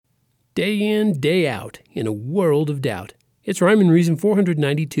Day in, day out, in a world of doubt. It's Rhyme and Reason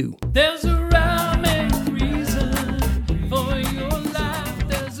 492. There's a rhyme and reason for your life.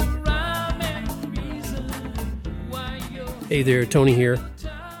 There's a rhyme and reason why you're... Hey there, Tony here.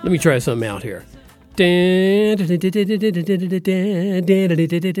 Let me try something out here. All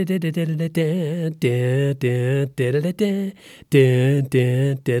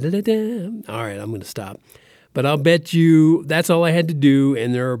right, I'm going to stop. But I'll bet you that's all I had to do,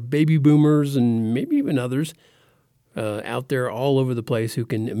 and there are baby boomers and maybe even others out there all over the place who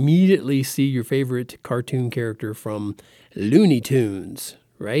can immediately see your favorite cartoon character from Looney Tunes,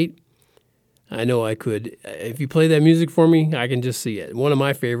 right? I know I could. If you play that music for me, I can just see it. One of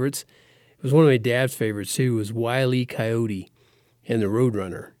my favorites, it was one of my dad's favorites too, was Wile E. Coyote and the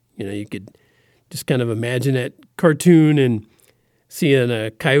Roadrunner. You know, you could just kind of imagine that cartoon and seeing a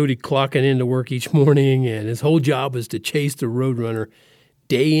coyote clocking into work each morning, and his whole job was to chase the Roadrunner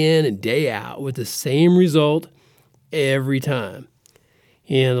day in and day out with the same result every time.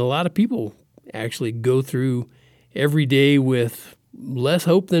 And a lot of people actually go through every day with less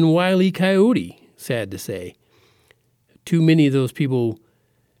hope than Wile E. Coyote, sad to say. Too many of those people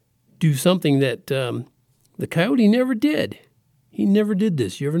do something that the coyote never did. He never did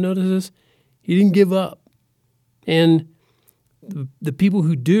this. You ever notice this? He didn't give up. And the people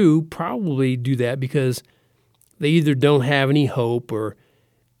who do probably do that because they either don't have any hope or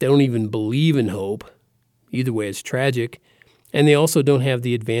they don't even believe in hope. Either way, it's tragic. And they also don't have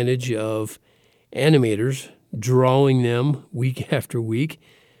the advantage of animators drawing them week after week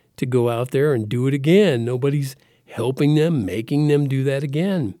to go out there and do it again. Nobody's helping them, making them do that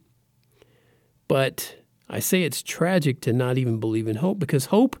again. But I say it's tragic to not even believe in hope because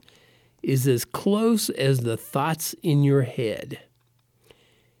hope is as close as the thoughts in your head.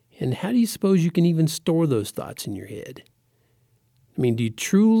 And how do you suppose you can even store those thoughts in your head? I mean, do you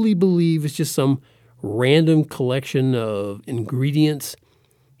truly believe it's just some random collection of ingredients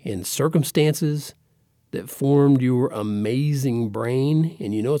and circumstances that formed your amazing brain?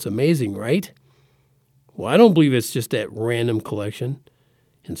 And you know it's amazing, right? Well, I don't believe it's just that random collection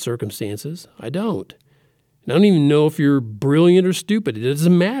and circumstances. I don't. And I don't even know if you're brilliant or stupid. It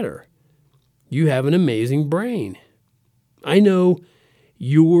doesn't matter. You have an amazing brain. I know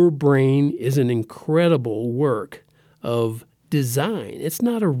your brain is an incredible work of design. It's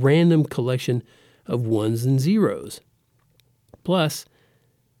not a random collection of ones and zeros. Plus,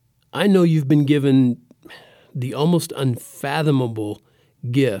 I know you've been given the almost unfathomable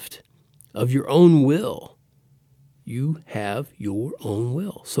gift of your own will. You have your own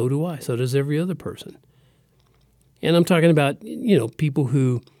will. So do I. So does every other person. And I'm talking about, people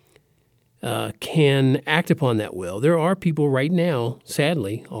who can act upon that will. There are people right now,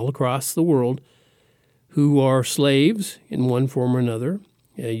 sadly, all across the world, who are slaves in one form or another.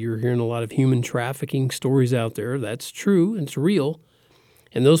 You're hearing a lot of human trafficking stories out there. That's true. It's real.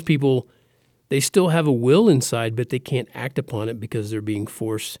 And those people, they still have a will inside, but they can't act upon it because they're being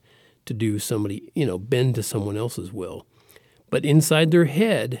forced to do bend to someone else's will. But inside their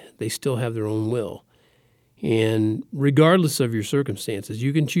head, they still have their own will. And regardless of your circumstances,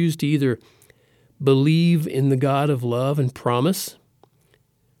 you can choose to either believe in the God of love and promise,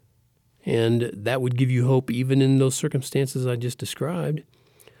 and that would give you hope even in those circumstances I just described,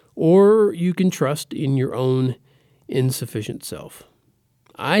 or you can trust in your own insufficient self.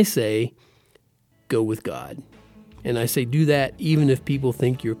 I say go with God. And I say do that even if people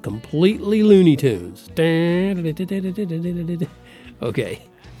think you're completely Looney Tunes. Okay.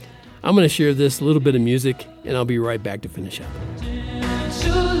 I'm going to share this little bit of music, and I'll be right back to finish up.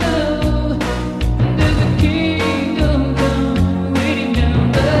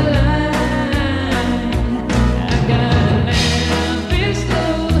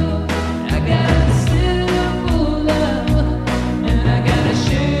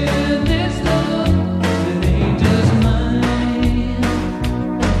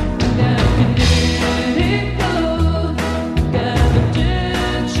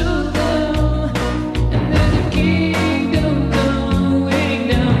 Kingdom come waiting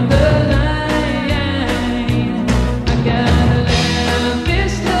down the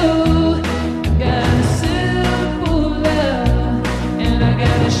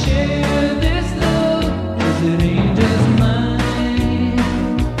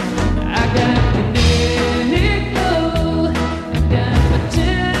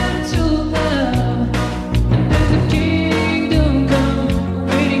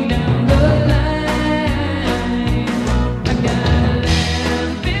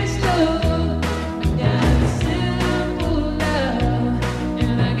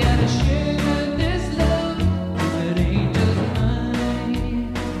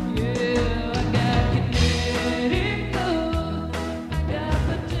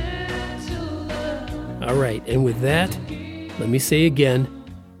right, and with that, let me say again,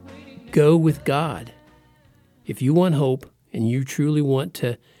 go with God. If you want hope and you truly want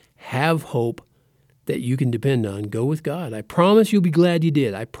to have hope that you can depend on, go with God. I promise you'll be glad you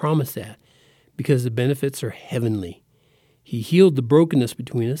did. I promise that, because the benefits are heavenly. He healed the brokenness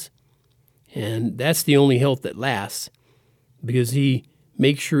between us, and that's the only health that lasts, because He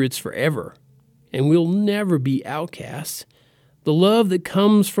makes sure it's forever, and we'll never be outcasts. The love that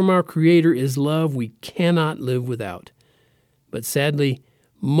comes from our Creator is love we cannot live without. But sadly,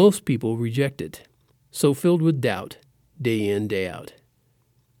 most people reject it, so filled with doubt, day in, day out.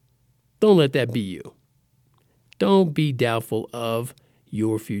 Don't let that be you. Don't be doubtful of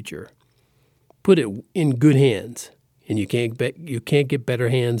your future. Put it in good hands, and you can't get better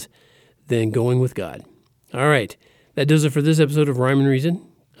hands than going with God. All right, that does it for this episode of Rhyme and Reason.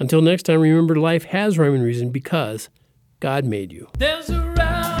 Until next time, remember life has rhyme and reason because God made you. There's a